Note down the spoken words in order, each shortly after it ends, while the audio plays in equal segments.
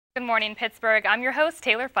Good morning, Pittsburgh. I'm your host,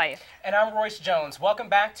 Taylor Fife. And I'm Royce Jones. Welcome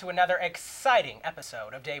back to another exciting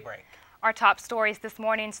episode of Daybreak. Our top stories this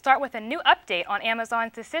morning start with a new update on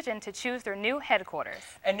Amazon's decision to choose their new headquarters.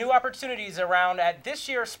 And new opportunities around at this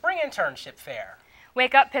year's Spring Internship Fair.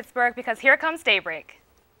 Wake up, Pittsburgh, because here comes Daybreak.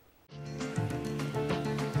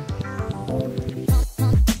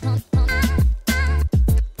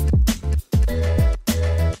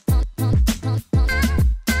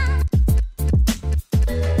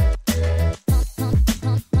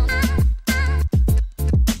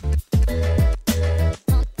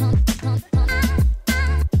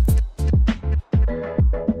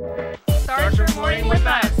 Start your morning with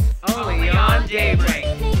us, only on Daybreak.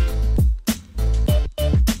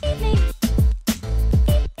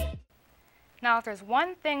 Now, if there's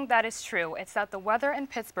one thing that is true, it's that the weather in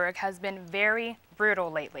Pittsburgh has been very brutal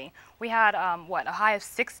lately. We had, a high of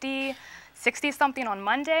 60-something on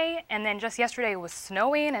Monday, and then just yesterday it was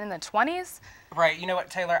snowing and in the 20s. Right, you know what,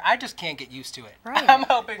 Taylor? I just can't get used to it. Right. I'm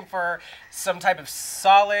hoping for some type of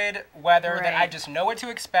solid weather that I Right. just know what to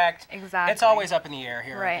expect. Exactly. It's always up in the air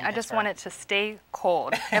here. Right, in I just Pittsburgh. want it to stay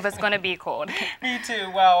cold if it's going to be cold. Me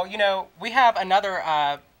too. Well, you know, we have another,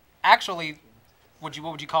 actually, what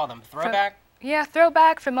would you call them? Throwback? Yeah,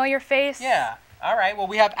 throwback, familiar face. Yeah. All right. Well,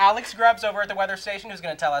 we have Alex Grubbs over at the weather station who's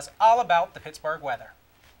going to tell us all about the Pittsburgh weather.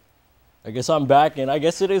 I guess I'm back, and I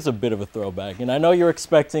guess it is a bit of a throwback. And I know you're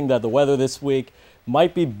expecting that the weather this week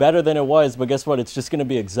might be better than it was, but guess what? It's just going to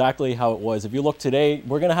be exactly how it was. If you look today,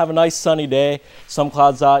 we're going to have a nice sunny day, some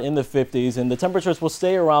clouds out in the 50s, and the temperatures will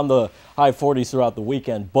stay around the high 40s throughout the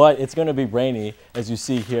weekend, but it's going to be rainy, as you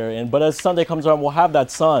see here. But as Sunday comes around, we'll have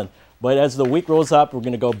that sun. But as the week rolls up, we're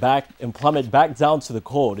going to go back and plummet back down to the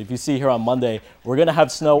cold. If you see here on Monday, we're going to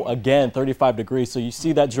have snow again, 35 degrees. So you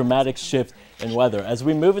see that dramatic shift in weather. As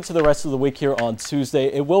we move into the rest of the week here on Tuesday,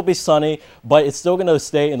 it will be sunny, but it's still going to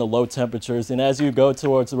stay in the low temperatures. And as you go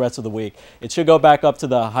towards the rest of the week, it should go back up to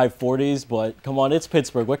the high 40s. But come on, it's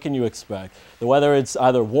Pittsburgh. What can you expect? The weather, it's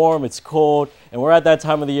either warm, it's cold, and we're at that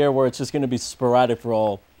time of the year where it's just going to be sporadic for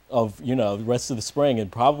all of, you know, the rest of the spring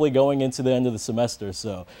and probably going into the end of the semester.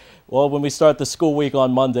 So, well, when we start the school week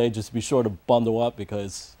on Monday, just be sure to bundle up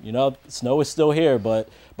because, you know, snow is still here. But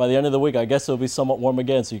by the end of the week, I guess it'll be somewhat warm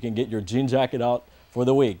again, so you can get your jean jacket out for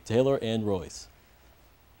the week. Taylor and Royce.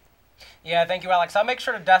 Yeah, thank you, Alex. I'll make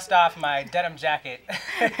sure to dust off my denim jacket.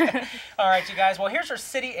 All right, you guys. Well, here's your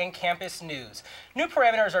city and campus news. New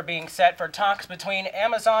parameters are being set for talks between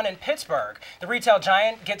Amazon and Pittsburgh. The retail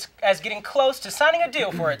giant is getting close to signing a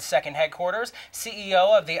deal for its second headquarters.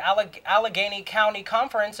 CEO of the Allegheny County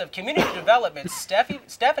Conference of Community Development,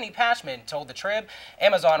 Stephanie Pashman, told the Trib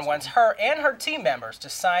Amazon wants her and her team members to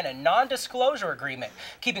sign a non-disclosure agreement,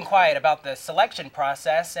 keeping quiet about the selection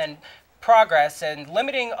process and progress and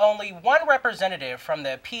limiting only one representative from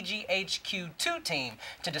the PGHQ2 team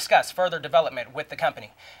to discuss further development with the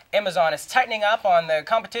company. Amazon is tightening up on the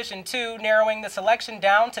competition too, narrowing the selection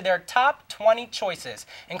down to their top 20 choices,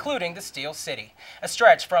 including the Steel City, a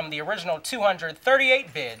stretch from the original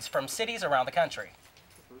 238 bids from cities around the country.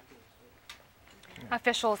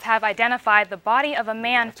 Officials have identified the body of a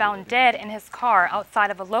man found dead in his car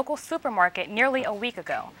outside of a local supermarket nearly a week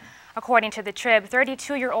ago. According to the Trib,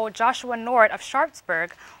 32-year-old Joshua Nord of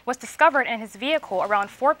Sharpsburg was discovered in his vehicle around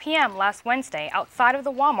 4 p.m. last Wednesday outside of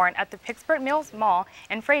the Walmart at the Pittsburgh Mills Mall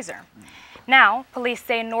in Fraser. Now, police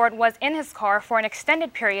say Nord was in his car for an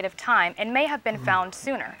extended period of time and may have been found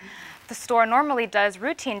sooner. The store normally does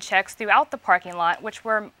routine checks throughout the parking lot, which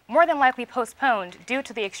were more than likely postponed due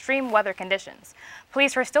to the extreme weather conditions.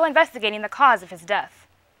 Police are still investigating the cause of his death.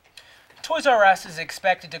 Toys R Us is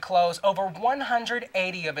expected to close over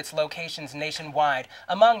 180 of its locations nationwide,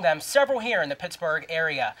 among them several here in the Pittsburgh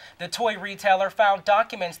area. The toy retailer found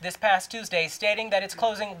documents this past Tuesday stating that it's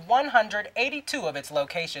closing 182 of its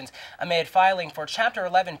locations amid filing for Chapter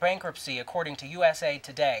 11 bankruptcy, according to USA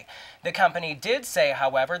Today. The company did say,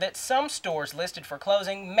 however, that some stores listed for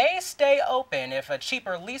closing may stay open if a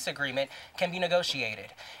cheaper lease agreement can be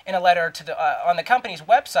negotiated. In a letter to on the company's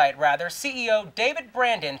website, CEO David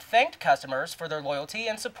Brandon thanked customers for their loyalty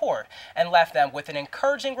and support and left them with an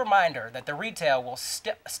encouraging reminder that the retail will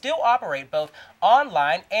still operate both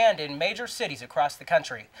online and in major cities across the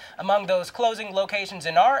country. Among those closing locations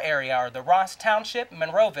in our area are the Ross Township,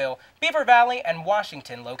 Monroeville, Beaver Valley, and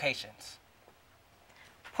Washington locations.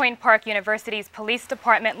 Point Park University's police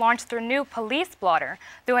department launched their new police blotter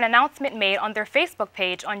through an announcement made on their Facebook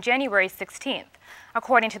page on January 16th.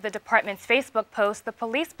 According to the department's Facebook post, the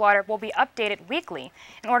police blotter will be updated weekly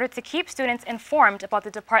in order to keep students informed about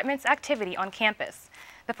the department's activity on campus.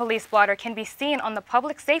 The police blotter can be seen on the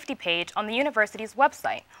public safety page on the university's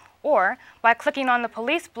website or by clicking on the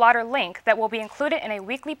police blotter link that will be included in a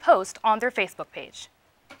weekly post on their Facebook page.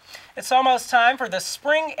 It's almost time for the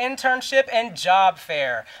Spring Internship and Job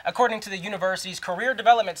Fair. According to the university's Career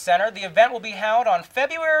Development Center, the event will be held on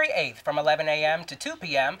February 8th from 11 a.m. to 2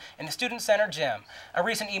 p.m. in the Student Center gym. A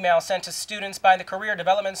recent email sent to students by the Career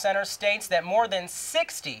Development Center states that more than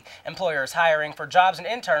 60 employers hiring for jobs and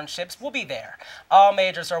internships will be there. All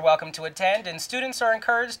majors are welcome to attend, and students are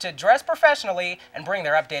encouraged to dress professionally and bring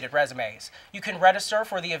their updated resumes. You can register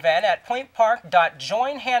for the event at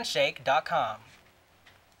pointpark.joinhandshake.com.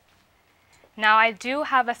 Now, I do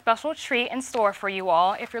have a special treat in store for you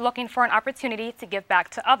all if you're looking for an opportunity to give back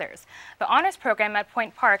to others. The honors program at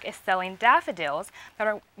Point Park is selling daffodils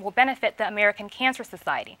that will benefit the American Cancer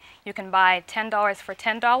Society. You can buy $10 for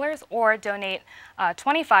 $10 or donate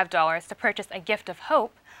 $25 to purchase a gift of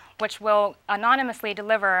hope, which will anonymously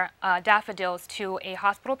deliver daffodils to a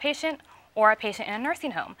hospital patient or a patient in a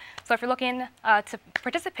nursing home. So if you're looking to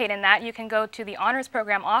participate in that, you can go to the Honors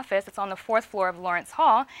Program office. It's on the 4th floor of Lawrence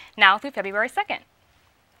Hall, now through February 2nd.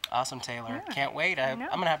 Awesome, Taylor. Yeah. Can't wait. I'm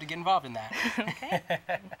going to have to get involved in that. Okay.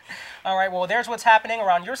 All right, well, there's what's happening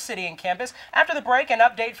around your city and campus. After the break, an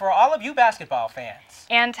update for all of you basketball fans.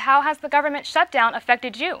 And how has the government shutdown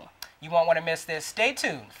affected you? You won't want to miss this. Stay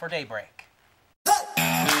tuned for Daybreak.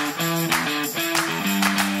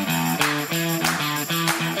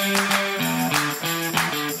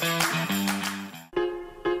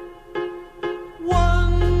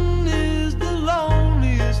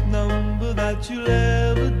 You'll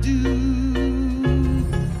ever do.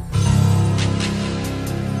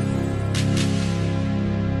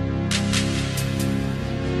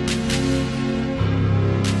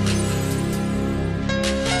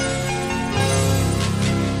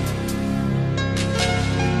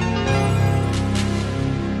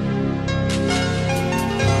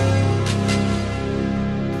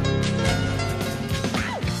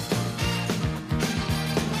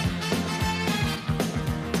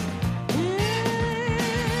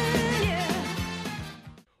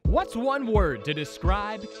 What's one word to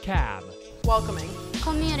describe CAB? Welcoming.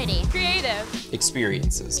 Community. Creative.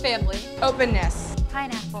 Experiences. Family. Openness.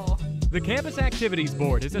 Pineapple. The Campus Activities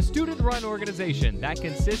Board is a student-run organization that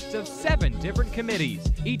consists of 7 different committees.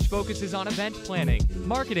 Each focuses on event planning,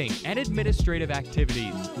 marketing, and administrative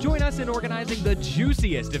activities. Join us in organizing the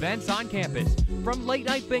juiciest events on campus, from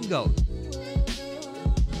late-night bingo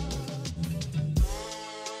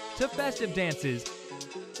to festive dances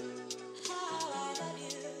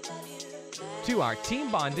to our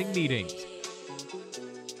team bonding meetings.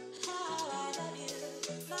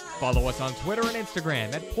 Follow us on Twitter and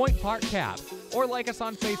Instagram at Point Park Cap, or like us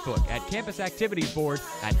on Facebook at Campus Activities Board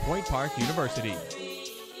at Point Park University.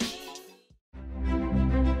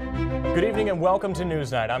 Good evening and welcome to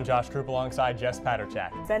Newsnight. I'm Josh Krupp alongside Jess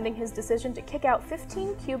Paterchak. Defending his decision to kick out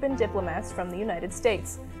 15 Cuban diplomats from the United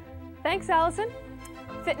States. Thanks, Allison.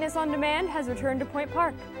 Fitness on Demand has returned to Point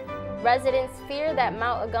Park. Residents fear that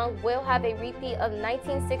Mount Agung will have a repeat of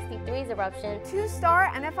 1963's eruption. 2-star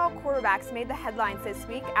NFL quarterbacks made the headlines this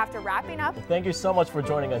week after wrapping up. Well, thank you so much for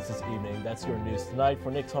joining us this evening. That's your news tonight. For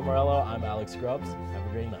Nick Tomarello, I'm Alex Grubbs. Have a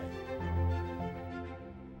great night.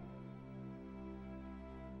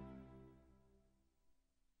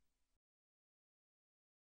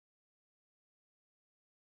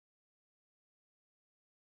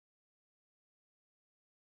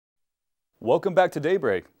 Welcome back to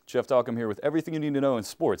Daybreak. Jeff Dalcom here with everything you need to know in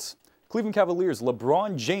sports. Cleveland Cavaliers'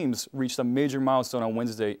 LeBron James reached a major milestone on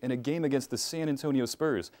Wednesday in a game against the San Antonio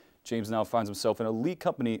Spurs. James now finds himself in elite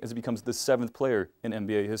company as he becomes the 7th player in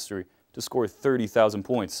NBA history to score 30,000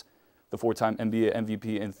 points. The 4-time NBA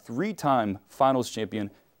MVP and 3-time Finals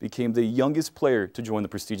champion became the youngest player to join the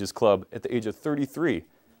prestigious club at the age of 33,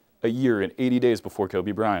 a year and 80 days before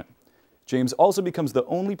Kobe Bryant. James also becomes the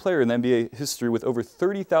only player in the NBA history with over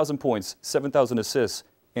 30,000 points, 7,000 assists,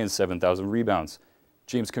 and 7,000 rebounds.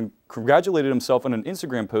 James congratulated himself on an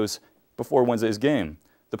Instagram post before Wednesday's game.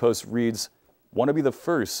 The post reads, "Want to be the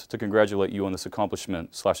first to congratulate you on this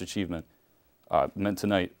accomplishment/achievement meant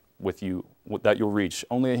tonight with you that you'll reach.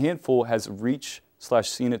 Only a handful has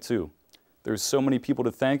reached/seen it too. There's so many people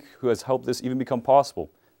to thank who has helped this even become possible,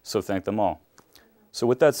 so thank them all." So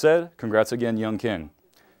with that said, congrats again, young king.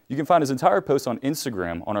 You can find his entire post on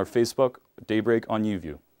Instagram on our Facebook, Daybreak on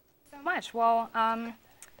YouView. So much. Well,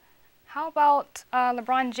 how about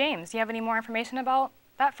LeBron James? Do you have any more information about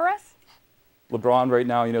that for us? LeBron right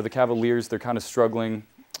now, the Cavaliers, they're kind of struggling,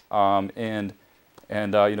 and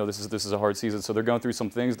this is a hard season, so they're going through some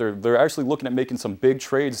things. They're actually looking at making some big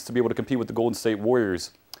trades to be able to compete with the Golden State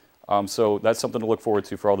Warriors. So that's something to look forward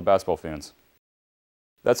to for all the basketball fans.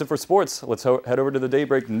 That's it for sports. Let's head over to the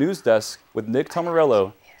Daybreak News Desk with Nick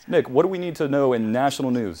Tomarello. Nick, what do we need to know in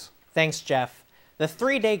national news? Thanks, Jeff. The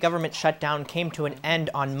three-day government shutdown came to an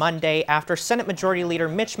end on Monday after Senate Majority Leader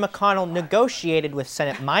Mitch McConnell negotiated with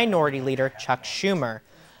Senate Minority Leader Chuck Schumer,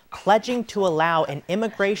 pledging to allow an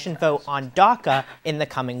immigration vote on DACA in the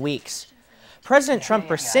coming weeks. President Trump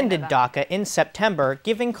rescinded DACA in September,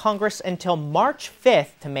 giving Congress until March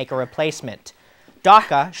 5th to make a replacement.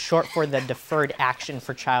 DACA, short for the Deferred Action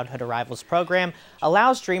for Childhood Arrivals program,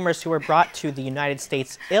 allows dreamers who are brought to the United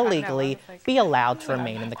States illegally be allowed to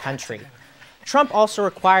remain in the country. Trump also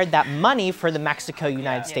required that money for the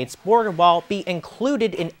Mexico-United States border wall be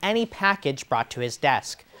included in any package brought to his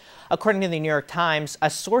desk. According to the New York Times,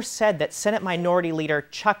 a source said that Senate Minority Leader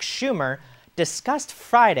Chuck Schumer discussed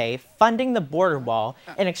Friday funding the border wall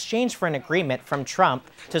in exchange for an agreement from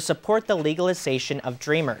Trump to support the legalization of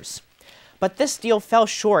dreamers. But this deal fell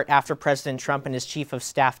short after President Trump and his Chief of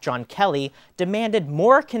Staff, John Kelly, demanded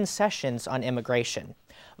more concessions on immigration.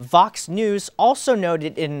 Vox News also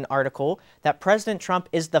noted in an article that President Trump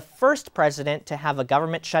is the first president to have a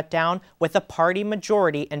government shutdown with a party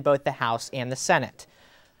majority in both the House and the Senate.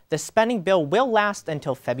 The spending bill will last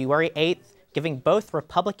until February 8th, giving both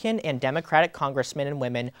Republican and Democratic congressmen and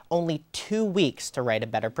women only 2 weeks to write a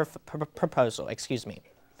better proposal.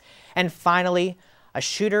 And finally, a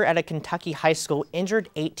shooter at a Kentucky high school injured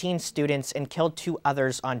 18 students and killed 2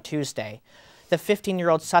 others on Tuesday. The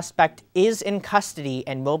 15-year-old suspect is in custody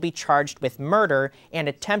and will be charged with murder and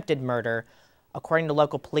attempted murder. According to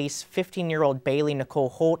local police, 15-year-old Bailey Nicole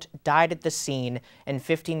Holt died at the scene, and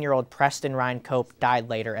 15-year-old Preston Ryan Cope died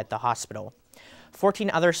later at the hospital. 14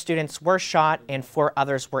 other students were shot and 4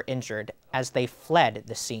 others were injured as they fled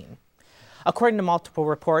the scene. According to multiple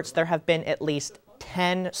reports, there have been at least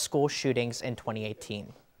 10 school shootings in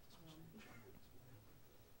 2018.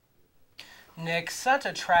 Nick, such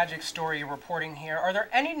a tragic story you're reporting here. Are there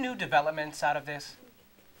any new developments out of this?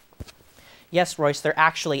 Yes, Royce, there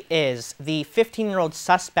actually is. The 15-year-old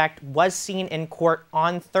suspect was seen in court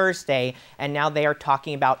on Thursday, and now they are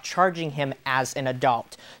talking about charging him as an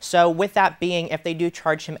adult. So with that being, if they do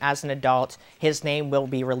charge him as an adult, his name will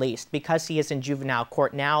be released. Because he is in juvenile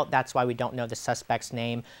court now, that's why we don't know the suspect's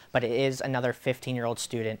name, but it is another 15-year-old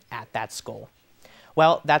student at that school.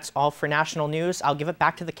 Well, that's all for national news. I'll give it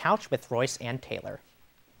back to the couch with Royce and Taylor.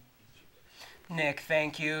 Nick,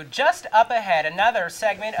 thank you. Just up ahead, another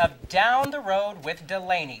segment of Down the Road with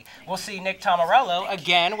Delaney. We'll see Nick Tomarello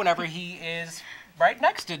again whenever he is right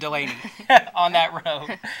next to Delaney on that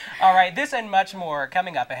road. All right, this and much more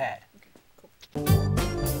coming up ahead.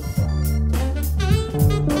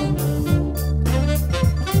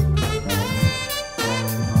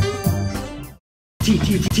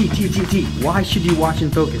 Why should you watch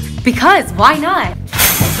and focus? Because, why not?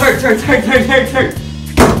 Turn.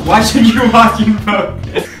 Why should you watch and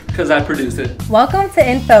focus? Because I produce it. Welcome to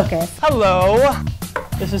In Focus. Hello.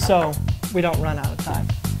 This is so we don't run out of time.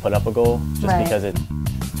 Put up a goal just because it...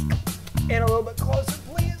 And a little bit closer,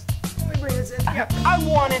 please. Let me bring this in. I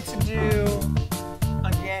wanted to do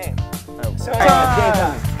a game. Oh. So game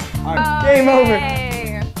time. All right. Game over.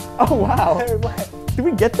 Oh, wow. Did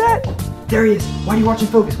we get that? There he is. Why do you watch and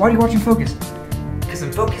focus? Because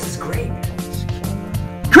In Focus is great.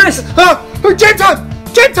 Chris! Game time!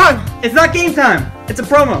 Game time! It's not game time. It's a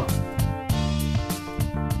promo.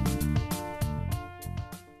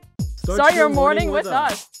 Start your morning with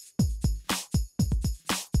us.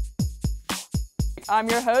 I'm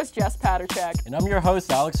your host, Jess Paterchek. And I'm your host,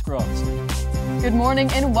 Alex Gross. Good morning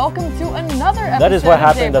and welcome to another episode That is what of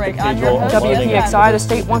happened at Daybreak. the cathedral on Monday. WPXI, the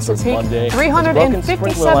state wants to take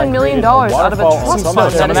 $357 million out of a trust fund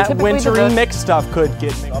that is that typically wintry mix stuff could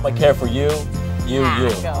get me. I'm gonna care for you, you.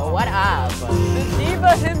 What up? The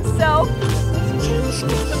diva himself.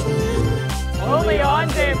 Only on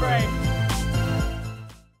Daybreak.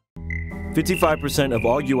 55% of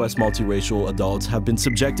all U.S. multiracial adults have been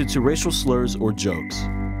subjected to racial slurs or jokes.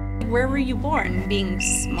 Where were you born? Being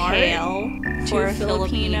smart, pale, to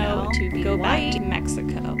Filipino, to go back to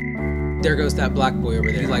Mexico. There goes that black boy over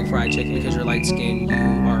there. You like fried chicken because you're light skinned. You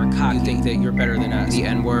are a cop. You think that you're better than us. The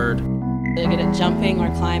N-word. You're good at jumping or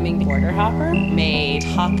climbing. Border hopper. Made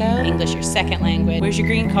taco. English your second language. Where's your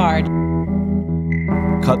green card?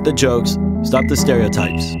 Cut the jokes. Stop the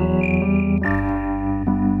stereotypes.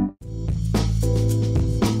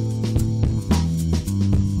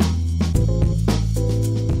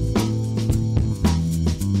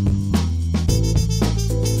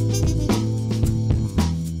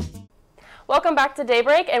 Welcome back to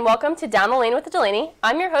Daybreak and welcome to Down the Lane with Delaney.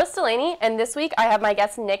 I'm your host Delaney, and this week I have my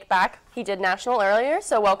guest Nick back. He did national earlier,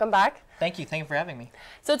 so welcome back. Thank you for having me.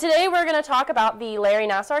 So today we're going to talk about the Larry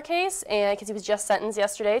Nassar case, and because he was just sentenced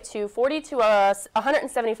yesterday to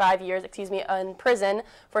 175 years, in prison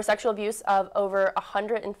for sexual abuse of over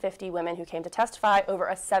 150 women who came to testify over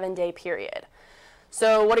a 7-day period.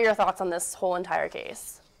 So what are your thoughts on this whole entire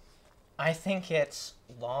case? I think it's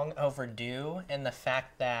long overdue in the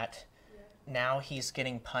fact that now he's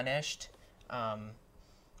getting punished.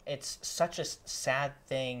 It's such a sad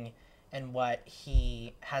thing in what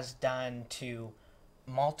he has done to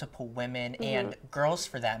multiple women and girls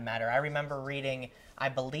for that matter. I remember reading, I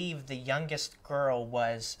believe the youngest girl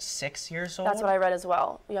was 6 years old. That's what I read as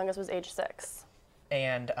well. The youngest was age 6.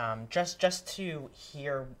 And just to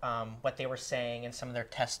hear what they were saying in some of their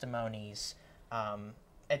testimonies,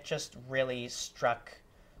 it just really struck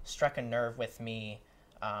a nerve with me,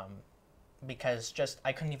 because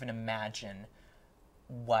I couldn't even imagine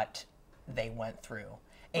what they went through.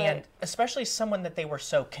 And especially someone that they were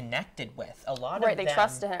so connected with. A lot of them they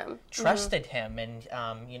trusted him. Trusted him, and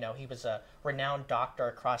he was a renowned doctor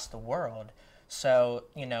across the world. So,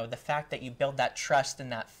 the fact that you build that trust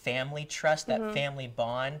and that family trust, that family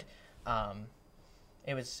bond,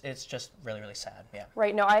 it's just really, really sad, yeah.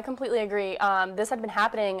 Right, no, I completely agree. This had been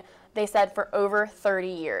happening, they said, for over 30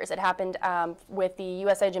 years. It happened with the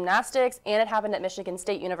USA Gymnastics, and it happened at Michigan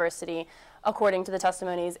State University, according to the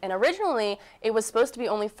testimonies. And originally, it was supposed to be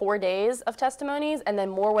only 4 days of testimonies, and then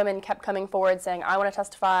more women kept coming forward saying, I want to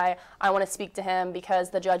testify, I want to speak to him, because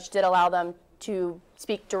the judge did allow them to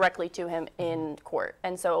speak directly to him in court.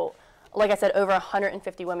 And so, like I said, over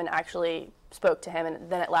 150 women actually spoke to him, and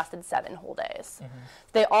then it lasted 7 whole days.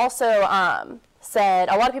 They also said,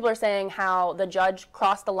 a lot of people are saying how the judge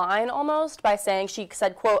crossed the line almost by saying, she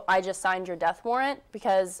said, quote, I just signed your death warrant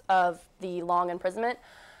because of the long imprisonment.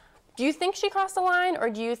 Do you think she crossed the line, or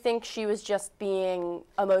do you think she was just being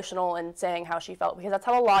emotional and saying how she felt? Because that's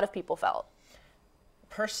how a lot of people felt.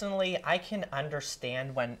 Personally, I can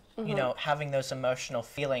understand when, having those emotional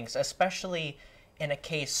feelings, especially in a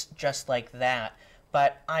case just like that.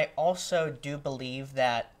 But I also do believe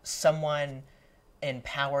that someone in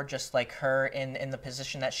power just like her, in the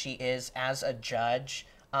position that she is as a judge,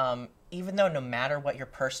 even though no matter what your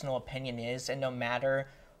personal opinion is, and no matter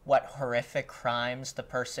what horrific crimes the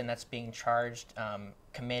person that's being charged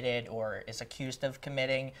committed or is accused of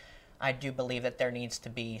committing, I do believe that there needs to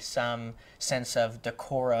be some sense of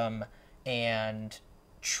decorum and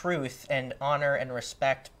truth and honor and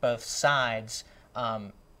respect both sides.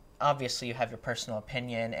 Obviously, you have your personal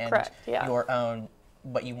opinion and your own,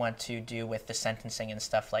 what you want to do with the sentencing and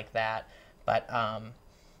stuff like that. But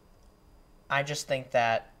I just think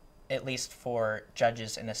that, at least for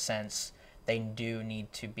judges in a sense, they do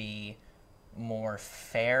need to be more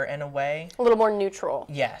fair in a way. A little more neutral.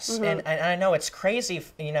 Yes, and I know it's crazy,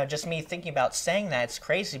 just me thinking about saying that, it's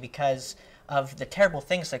crazy because of the terrible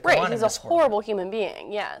things that go on in this world. He's a horrible human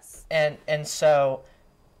being, yes. And so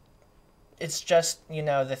it's just,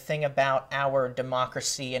 the thing about our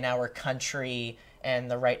democracy and our country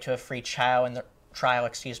and the right to a free trial and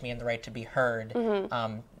the right to be heard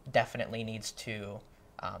definitely needs to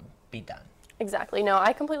be done. Exactly. No,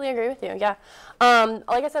 I completely agree with you. Yeah.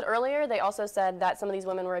 Like I said earlier, they also said that some of these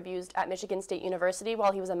women were abused at Michigan State University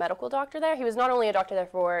while he was a medical doctor there. He was not only a doctor there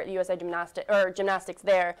for USA Gymnastics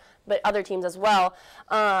there, but other teams as well.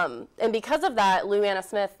 And because of that, Lou Anna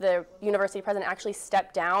Smith, the university president, actually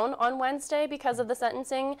stepped down on Wednesday because of the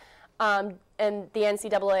sentencing. And the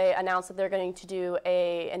NCAA announced that they're going to do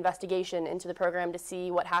an investigation into the program to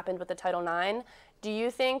see what happened with the Title IX. Do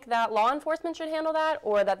you think that law enforcement should handle that,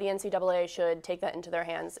 or that the NCAA should take that into their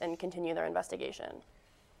hands and continue their investigation?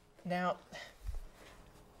 Now,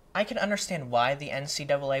 I can understand why the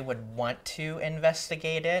NCAA would want to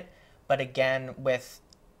investigate it, but again, with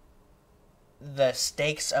the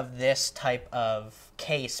stakes of this type of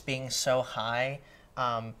case being so high,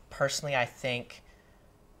 personally, I think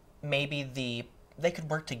maybe they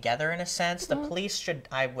could work together in a sense. The police should,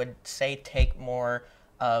 I would say, take more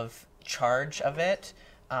of charge of it,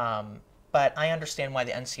 but I understand why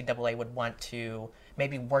the NCAA would want to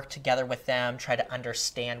maybe work together with them, try to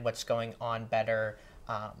understand what's going on better.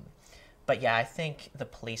 But yeah, I think the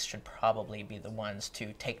police should probably be the ones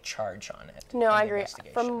to take charge on it. No, I agree.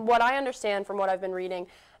 From what I understand, from what I've been reading,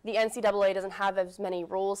 the NCAA doesn't have as many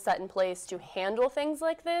rules set in place to handle things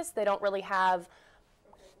like this. They don't really have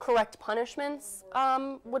correct punishments,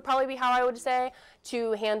 would probably be how I would say,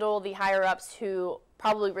 to handle the higher-ups who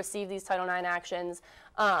probably received these Title IX actions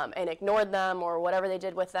and ignored them or whatever they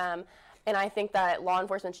did with them. And I think that law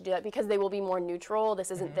enforcement should do that because they will be more neutral.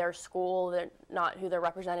 This isn't their school, they're not who they're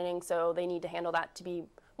representing, so they need to handle that to be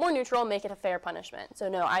more neutral, make it a fair punishment. So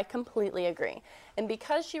no, I completely agree. And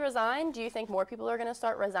because she resigned, do you think more people are going to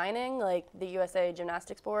start resigning, like the USA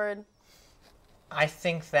Gymnastics Board? I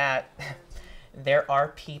think that there are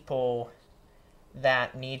people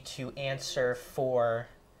that need to answer for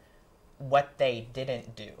what they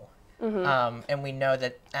didn't do. And we know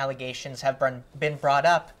that allegations have been brought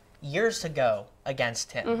up years ago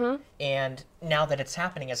against him. And now that it's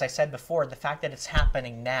happening, as I said before, the fact that it's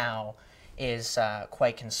happening now is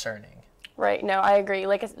quite concerning. Right, no, I agree.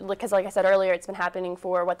 Because like I said earlier, it's been happening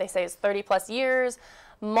for what they say is 30 plus years,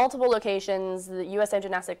 multiple locations. The USA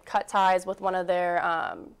Gymnastics cut ties with one of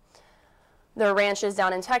their ranches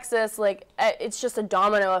down in Texas. Like, it's just a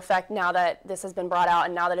domino effect now that this has been brought out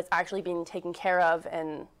and now that it's actually being taken care of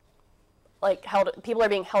and like people are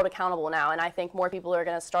being held accountable now. And I think more people are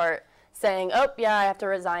going to start saying, oh, yeah, I have to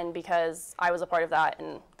resign because I was a part of that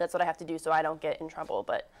and that's what I have to do so I don't get in trouble.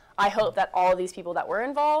 But I hope that all of these people that were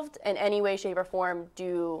involved in any way, shape, or form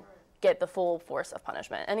do get the full force of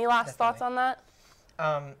punishment. Any last thoughts on that?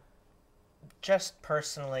 Just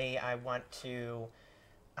personally, I want to,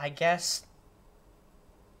 I guess,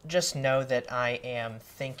 just know that I am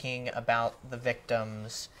thinking about the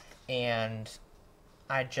victims, and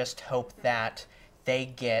I just hope that they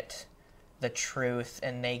get the truth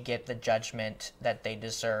and they get the judgment that they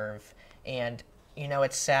deserve. And, you know,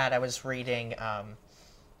 it's sad. I was reading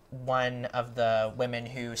one of the women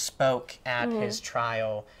who spoke at his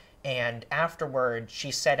trial, and afterward,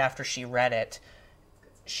 she said after she read it,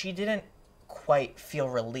 she didn't quite feel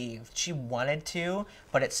relieved. She wanted to,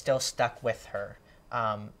 but it still stuck with her.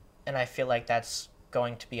 And I feel like that's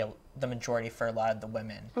going to be the majority for a lot of the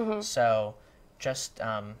women. So just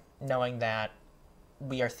knowing that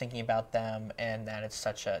we are thinking about them and that it's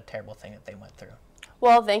such a terrible thing that they went through.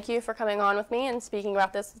 Well, thank you for coming on with me and speaking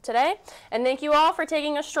about this today. And thank you all for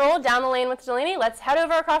taking a stroll down the lane with Delaney. Let's head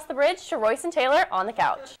over across the bridge to Royce and Taylor on the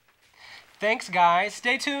couch. Thanks, guys.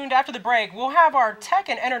 Stay tuned after the break. We'll have our tech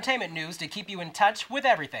and entertainment news to keep you in touch with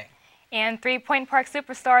everything. And 3 Point Park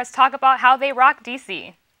superstars talk about how they rock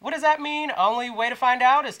DC. What does that mean? Only way to find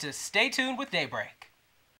out is to stay tuned with Daybreak.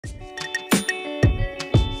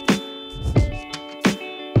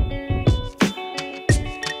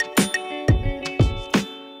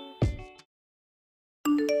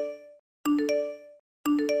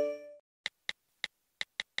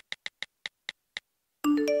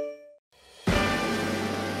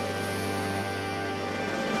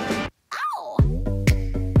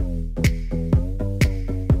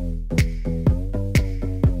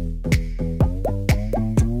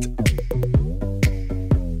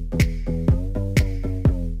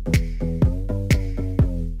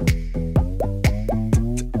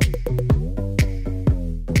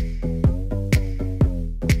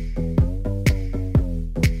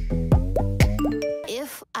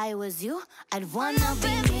 I was you, I'd wanna be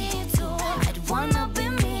me too. I'd wanna be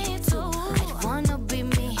me too. I'd wanna be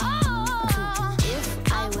me too.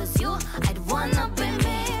 If I was you, I'd wanna be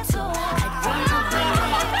me too. I'd wanna be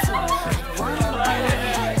me too. I'd wanna be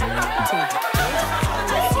me too. If I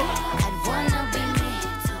was you, I'd wanna be me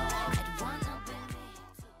too. I'd wanna be me too.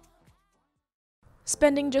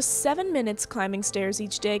 Spending just 7 minutes climbing stairs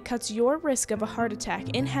each day cuts your risk of a heart attack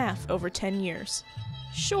in half over 10 years.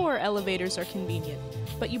 Sure, elevators are convenient,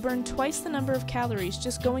 but you burn twice the number of calories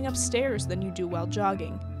just going upstairs than you do while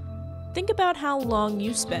jogging. Think about how long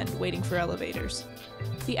you spend waiting for elevators.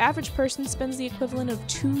 The average person spends the equivalent of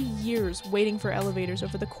 2 years waiting for elevators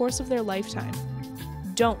over the course of their lifetime.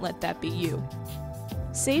 Don't let that be you.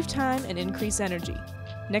 Save time and increase energy.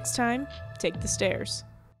 Next time, take the stairs.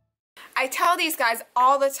 I tell these guys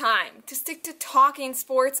all the time to stick to talking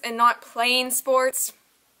sports and not playing sports.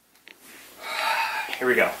 Here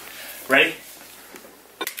we go. Ready?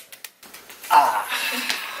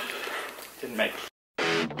 Didn't make it.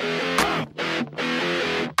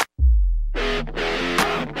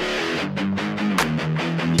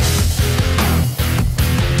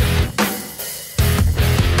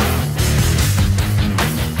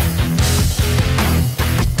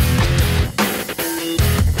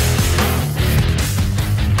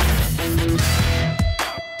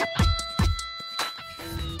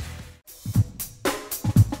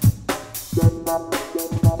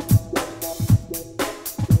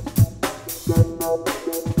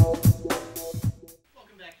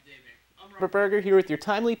 Berger here with your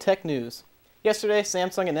timely tech news. Yesterday,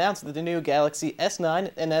 Samsung announced that the new Galaxy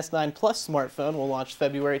S9 and S9 Plus smartphone will launch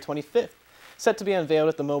February 25th. Set to be unveiled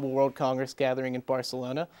at the Mobile World Congress gathering in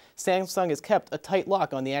Barcelona, Samsung has kept a tight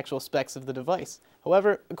lock on the actual specs of the device.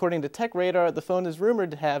 However, according to Tech Radar, the phone is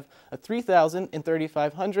rumored to have a 3000 and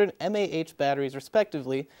 3500 mAh batteries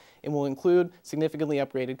respectively and will include significantly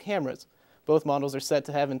upgraded cameras. Both models are set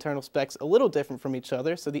to have internal specs a little different from each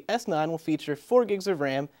other, so the S9 will feature 4 gigs of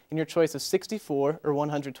RAM and your choice of 64 or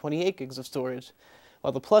 128 gigs of storage,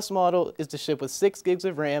 while the Plus model is to ship with 6 gigs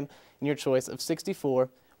of RAM and your choice of 64,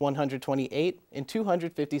 128, and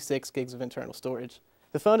 256 gigs of internal storage.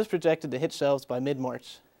 The phone is projected to hit shelves by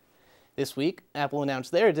mid-March. This week, Apple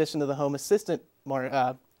announced their addition to the Home Assistant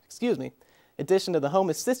market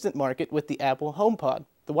with the Apple HomePod.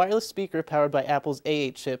 The wireless speaker powered by Apple's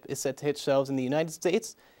A8 chip is set to hit shelves in the United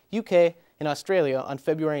States, UK, and Australia on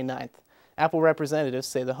February 9th. Apple representatives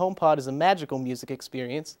say the HomePod is a magical music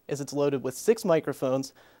experience as it's loaded with 6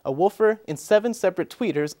 microphones, a woofer, and 7 separate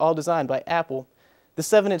tweeters, all designed by Apple. The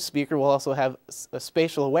 7-inch speaker will also have a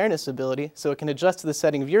spatial awareness ability, so it can adjust to the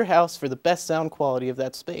setting of your house for the best sound quality of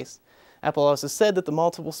that space. Apple also said that the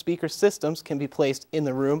multiple speaker systems can be placed in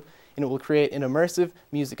the room, and it will create an immersive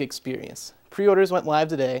music experience. Pre-orders went live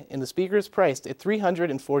today, and the speaker is priced at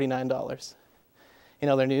 $349. In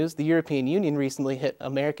other news, the European Union recently hit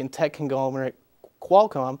American tech conglomerate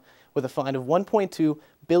Qualcomm with a fine of $1.2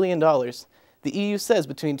 billion. The EU says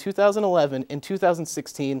between 2011 and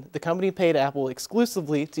 2016, the company paid Apple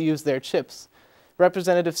exclusively to use their chips.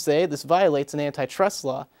 Representatives say this violates an antitrust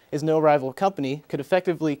law, as no rival company could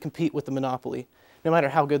effectively compete with the monopoly, no matter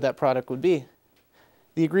how good that product would be.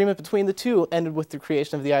 The agreement between the two ended with the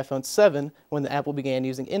creation of the iPhone 7 when Apple began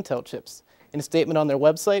using Intel chips. In a statement on their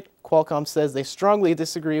website, Qualcomm says they strongly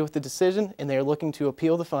disagree with the decision and they are looking to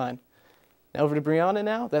appeal the fine. Now over to Brianna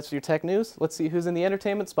now. That's your tech news. Let's see who's in the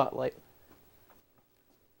entertainment spotlight.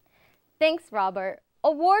 Thanks, Robert.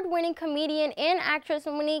 Award-winning comedian and actress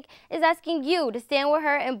Monique is asking you to stand with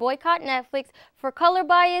her and boycott Netflix for color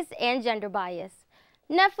bias and gender bias.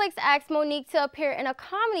 Netflix asked Monique to appear in a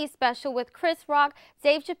comedy special with Chris Rock,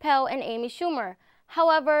 Dave Chappelle, and Amy Schumer.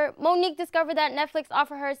 However, Monique discovered that Netflix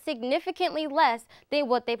offered her significantly less than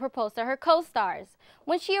what they proposed to her co-stars.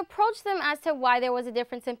 When she approached them as to why there was a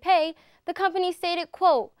difference in pay, the company stated,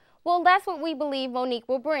 quote, "Well, that's what we believe Monique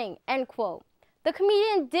will bring," end quote. The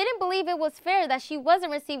comedian didn't believe it was fair that she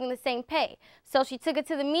wasn't receiving the same pay, so she took it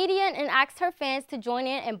to the media and asked her fans to join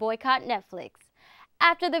in and boycott Netflix.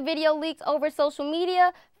 After the video leaked over social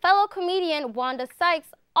media, fellow comedian Wanda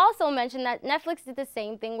Sykes also mentioned that Netflix did the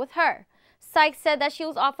same thing with her. Sykes said that she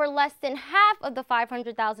was offered less than half of the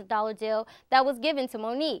 $500,000 deal that was given to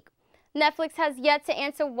Monique. Netflix has yet to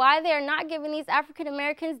answer why they are not giving these African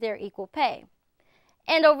Americans their equal pay.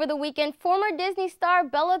 And over the weekend, former Disney star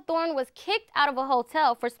Bella Thorne was kicked out of a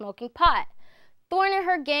hotel for smoking pot. Thorne and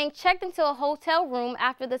her gang checked into a hotel room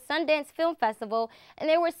after the Sundance Film Festival, and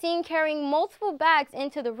they were seen carrying multiple bags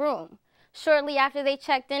into the room. Shortly after they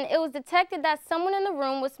checked in, it was detected that someone in the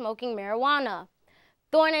room was smoking marijuana.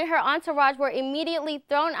 Thorne and her entourage were immediately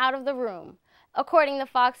thrown out of the room. According to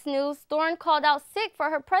Fox News, Thorne called out sick for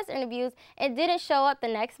her press interviews and didn't show up the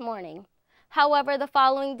next morning. However, the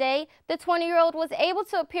following day, the 20-year-old was able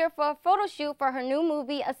to appear for a photo shoot for her new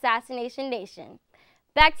movie, Assassination Nation.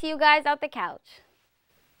 Back to you guys out the couch.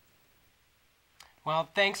 Well,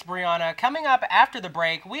 thanks, Brianna. Coming up after the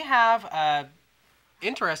break, we have an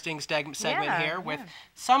interesting segment here with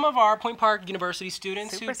some of our Point Park University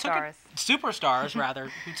students who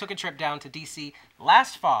took a trip down to D.C.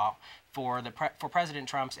 last fall for President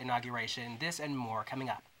Trump's inauguration. This and more coming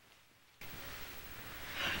up.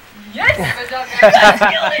 Yes!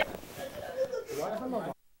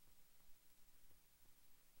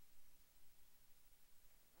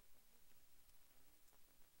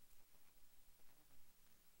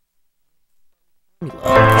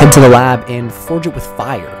 Head to the lab and forge it with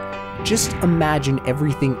fire. Just imagine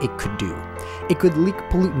everything it could do. It could leak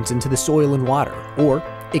pollutants into the soil and water, or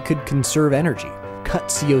it could conserve energy, cut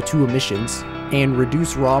CO2 emissions, and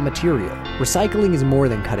reduce raw material. Recycling is more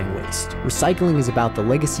than cutting waste. Recycling is about the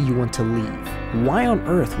legacy you want to leave. Why on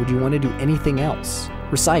earth would you want to do anything else?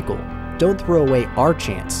 Recycle. Don't throw away our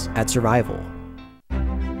chance at survival.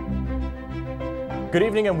 Good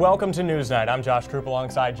evening and welcome to Newsnight. I'm Josh Krupp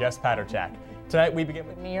alongside Jess Paterchak. Tonight we begin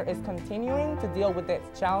with the mayor is continuing to deal with the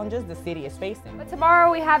challenges the city is facing. But tomorrow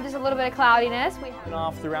we have just a little bit of cloudiness. We have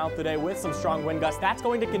off throughout the day with some strong wind gusts. That's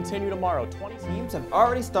going to continue tomorrow. 20 teams have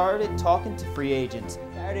already started talking to free agents.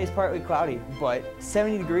 Saturday's partly cloudy, but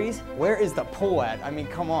 70 degrees? Where is the pool at? I mean,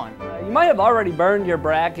 come on. You might have already burned your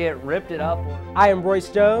bracket, ripped it up. I am Royce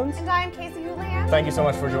Jones. And I am Casey Houlihan. Thank you so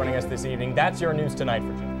much for joining us this evening. That's your news tonight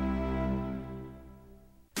for today.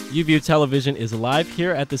 UView Television is live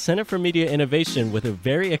here at the Center for Media Innovation with a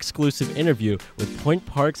very exclusive interview with Point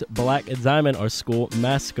Park's Black Diamond, our school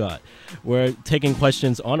mascot. We're taking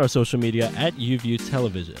questions on our social media at UView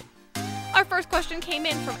Television. Our first question came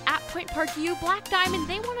in from @PointParkU Black Diamond.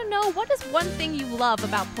 They want to know, what is one thing you love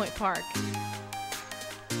about Point Park?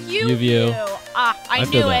 UView. I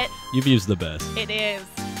knew it. UView's the best. It is.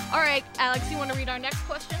 All right, Alex, you want to read our next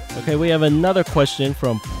question? Okay, we have another question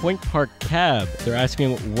from Point Park Cab. They're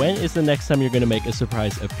asking, when is the next time you're going to make a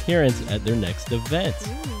surprise appearance at their next event?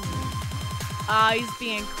 He's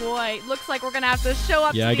being coy. Looks like we're going to have to show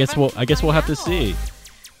up. Yeah, I guess we'll have to see.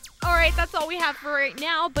 All right, that's all we have for right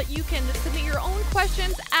now, but you can submit your own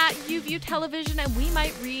questions at UView Television, and we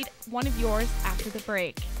might read one of yours after the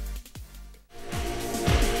break.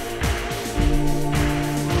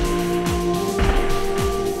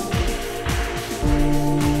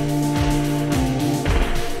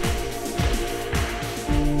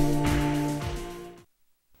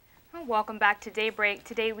 Welcome back to Daybreak.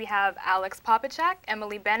 Today we have Alex Popachak,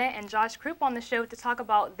 Emily Bennett, and Josh Krupp on the show to talk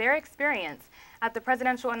about their experience at the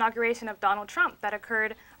presidential inauguration of Donald Trump that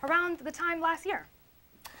occurred around the time last year.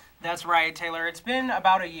 That's right, Taylor. It's been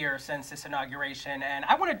about a year since this inauguration, and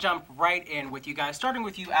I want to jump right in with you guys, starting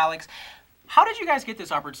with you, Alex. How did you guys get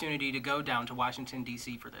this opportunity to go down to Washington,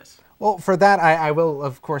 D.C. for this? Well, for that, I will,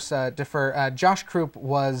 of course, defer. Josh Krupp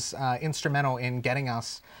was instrumental in getting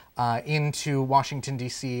us into Washington,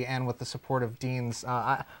 D.C., and with the support of deans.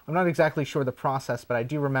 I'm not exactly sure the process, but I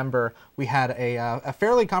do remember we had a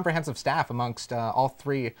fairly comprehensive staff amongst all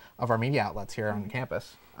three of our media outlets here on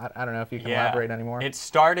campus. I don't know if you can elaborate anymore. It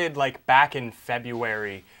started like back in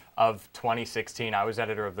February of 2016. I was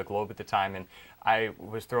editor of The Globe at the time, and I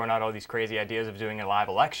was throwing out all these crazy ideas of doing a live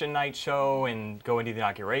election night show and going to the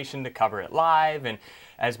inauguration to cover it live. And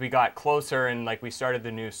as we got closer and like we started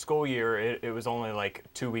the new school year, it was only like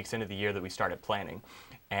 2 weeks into the year that we started planning.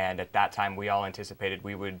 And at that time, we all anticipated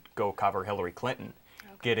we would go cover Hillary Clinton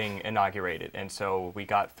getting inaugurated. And so we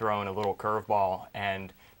got thrown a little curveball,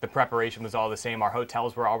 and the preparation was all the same. Our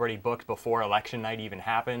hotels were already booked before election night even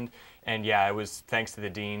happened. And yeah, it was thanks to the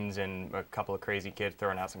deans and a couple of crazy kids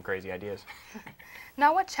throwing out some crazy ideas.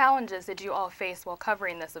 Now, what challenges did you all face while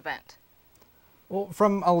covering this event? Well,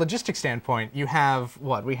 from a logistics standpoint, you have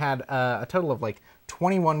what? We had a total of like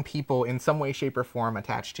 21 people in some way, shape, or form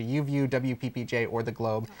attached to UView, WPPJ, or The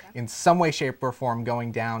Globe in some way, shape, or form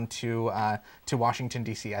going down to Washington,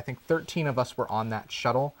 D.C. I think 13 of us were on that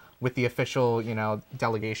shuttle with the official,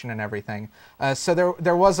 delegation and everything. So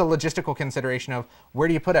there was a logistical consideration of where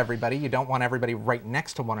do you put everybody? You don't want everybody right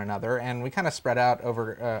next to one another, and we kind of spread out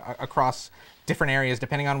over across different areas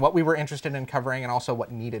depending on what we were interested in covering and also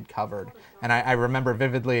what needed covered. And I remember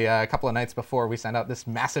vividly a couple of nights before we sent out this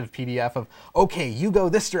massive PDF of, okay, you go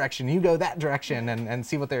this direction, you go that direction, and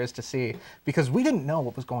see what there is to see, because we didn't know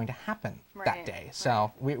what was going to happen that day.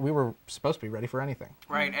 So we were supposed to be ready for anything.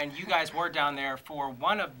 Right, and you guys were down there for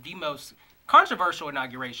one of the most controversial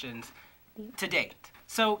inaugurations to date.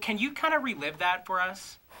 So can you kind of relive that for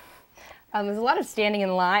us? There's a lot of standing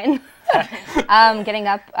in line, getting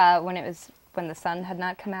up when the sun had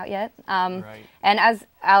not come out yet. And as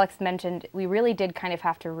Alex mentioned, we really did kind of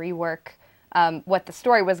have to rework what the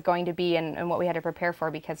story was going to be and what we had to prepare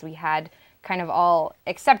for, because we had kind of all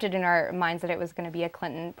accepted in our minds that it was going to be a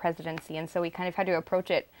Clinton presidency. And so we kind of had to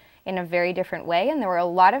approach it in a very different way. And there were a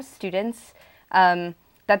lot of students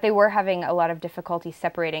that they were having a lot of difficulty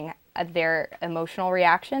separating their emotional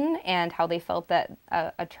reaction and how they felt that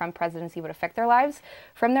a Trump presidency would affect their lives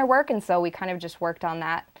from their work. And so we kind of just worked on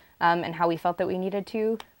that and how we felt that we needed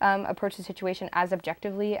to approach the situation as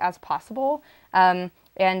objectively as possible.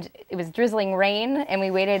 And it was drizzling rain, and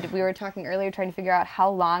we were talking earlier trying to figure out how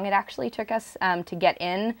long it actually took us to get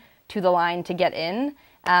in to the line to get in.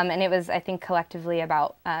 And it was, I think, collectively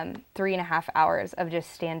about 3.5 hours of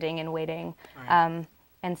just standing and waiting.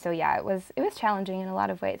 And so, yeah, it was challenging in a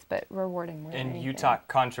lot of ways, but rewarding more than anything. And you talk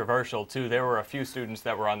controversial, too. There were a few students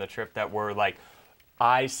that were on the trip that were, like,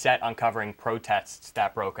 eyes set on covering protests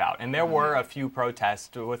that broke out. And there were a few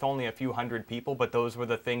protests with only a few hundred people, but those were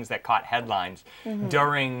the things that caught headlines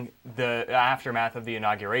during the aftermath of the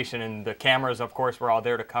inauguration. And the cameras, of course, were all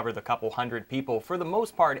there to cover the couple hundred people. For the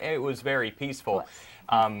most part, it was very peaceful.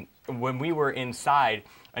 When we were inside,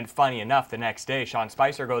 and funny enough, the next day, Sean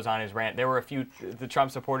Spicer goes on his rant. There were a few the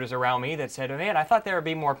Trump supporters around me that said, man, I thought there would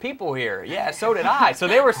be more people here. Yeah, so did I. So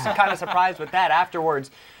they were kind of surprised with that afterwards.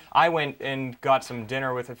 I went and got some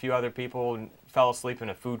dinner with a few other people and fell asleep in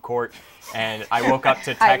a food court, and I woke up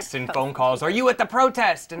to texts and phone calls, "Are you at the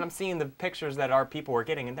protest?" And I'm seeing the pictures that our people were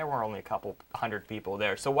getting, and there were only a couple hundred people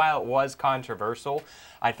there. So while it was controversial,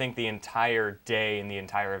 I think the entire day and the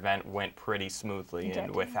entire event went pretty smoothly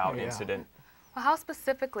and without incident. Well, how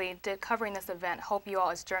specifically did covering this event help you all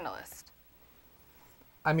as journalists?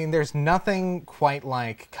 I mean, there's nothing quite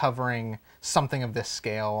like covering something of this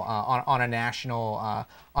scale on a national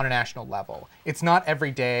level. It's not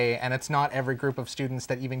every day, and it's not every group of students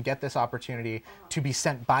that even get this opportunity to be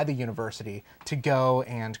sent by the university to go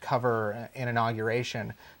and cover an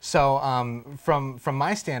inauguration. So from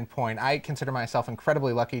my standpoint, I consider myself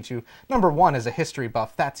incredibly lucky to, number one, as a history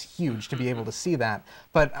buff, that's huge to be able to see that,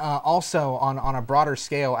 but also on a broader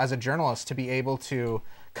scale as a journalist to be able to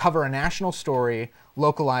cover a national story,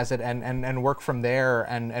 localize it, and work from there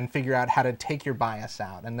and figure out how to take your bias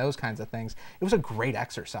out and those kinds of things. It was a great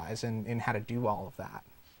exercise in how to do all of that.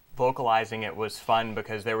 Vocalizing it was fun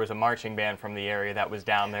because there was a marching band from the area that was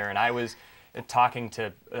down there, and I was talking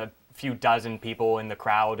to a few dozen people in the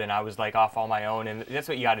crowd, and I was like off on my own, and that's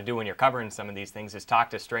what you got to do when you're covering some of these things, is talk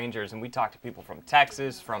to strangers. And we talked to people from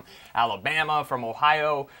Texas, from Alabama, from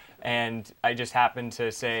Ohio, and I just happened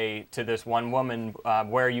to say to this one woman,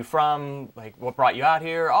 "Where are you from? Like, what brought you out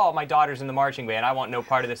here?" "Oh, my daughter's in the marching band. I want no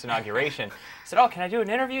part of this inauguration." I said, "Oh, can I do an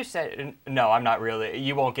interview?" She said, "No, I'm not really.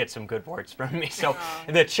 You won't get some good words from me." So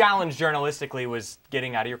the challenge journalistically was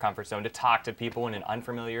getting out of your comfort zone to talk to people in an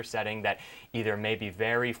unfamiliar setting that either may be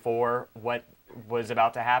very for what was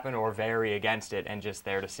about to happen or very against it, and just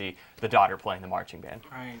there to see the daughter playing the marching band.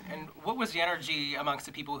 Right. And what was the energy amongst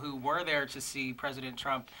the people who were there to see President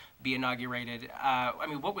Trump be inaugurated? I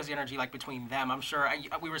mean, what was the energy like between them? I'm sure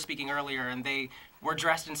we were speaking earlier, and they were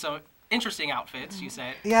dressed in some interesting outfits, you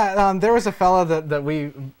said. Yeah, there was a fella that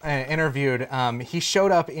we interviewed. He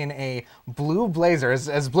showed up in a blue blazer,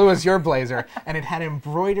 as blue as your blazer, and it had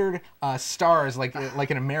embroidered stars like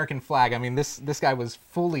an American flag. I mean, this guy was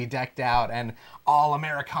fully decked out and all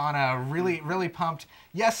Americana, really pumped.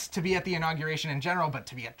 Yes, to be at the inauguration in general, but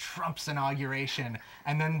to be at Trump's inauguration.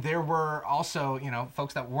 And then there were also, you know,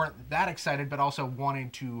 folks that weren't that excited, but also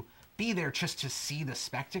wanted to be there just to see the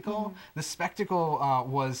spectacle. The spectacle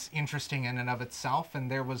was interesting in and of itself, and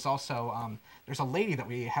there was also there's a lady that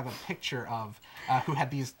we have a picture of who had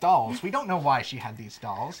these dolls. We don't know why she had these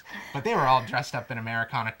dolls, but they were all dressed up in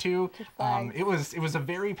Americana too. It was a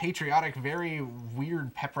very patriotic, very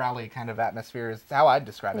weird pep rally kind of atmosphere. Is how I'd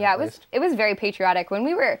describe it. Yeah, it was very patriotic. When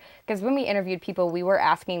we interviewed people, we were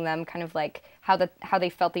asking them kind of like how they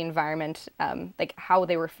felt the environment, like how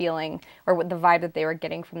they were feeling, or what the vibe that they were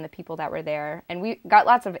getting from the people that were there. And we got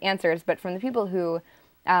lots of answers, but from the people who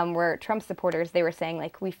were Trump supporters, they were saying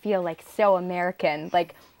like, we feel like so American,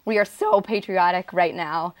 like we are so patriotic right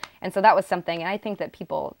now. And so that was something, and I think that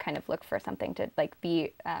people kind of look for something to like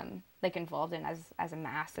be like involved in as a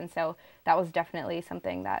mass. And so that was definitely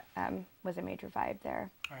something that was a major vibe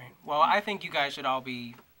there. All right. Well, I think you guys should all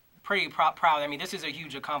be pretty proud. I mean, this is a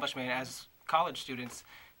huge accomplishment as college students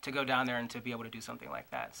to go down there and to be able to do something like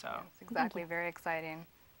that. So it's exactly very exciting.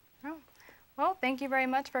 Oh. Well, thank you very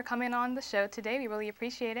much for coming on the show today. We really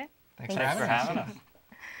appreciate it. Thanks for having us.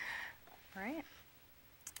 All right.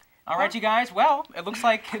 All right, you guys. Well, it looks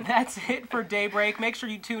like that's it for Daybreak. Make sure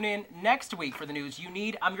you tune in next week for the news you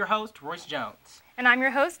need. I'm your host, Royce Jones. And I'm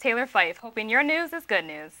your host, Taylor Fife, hoping your news is good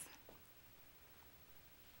news.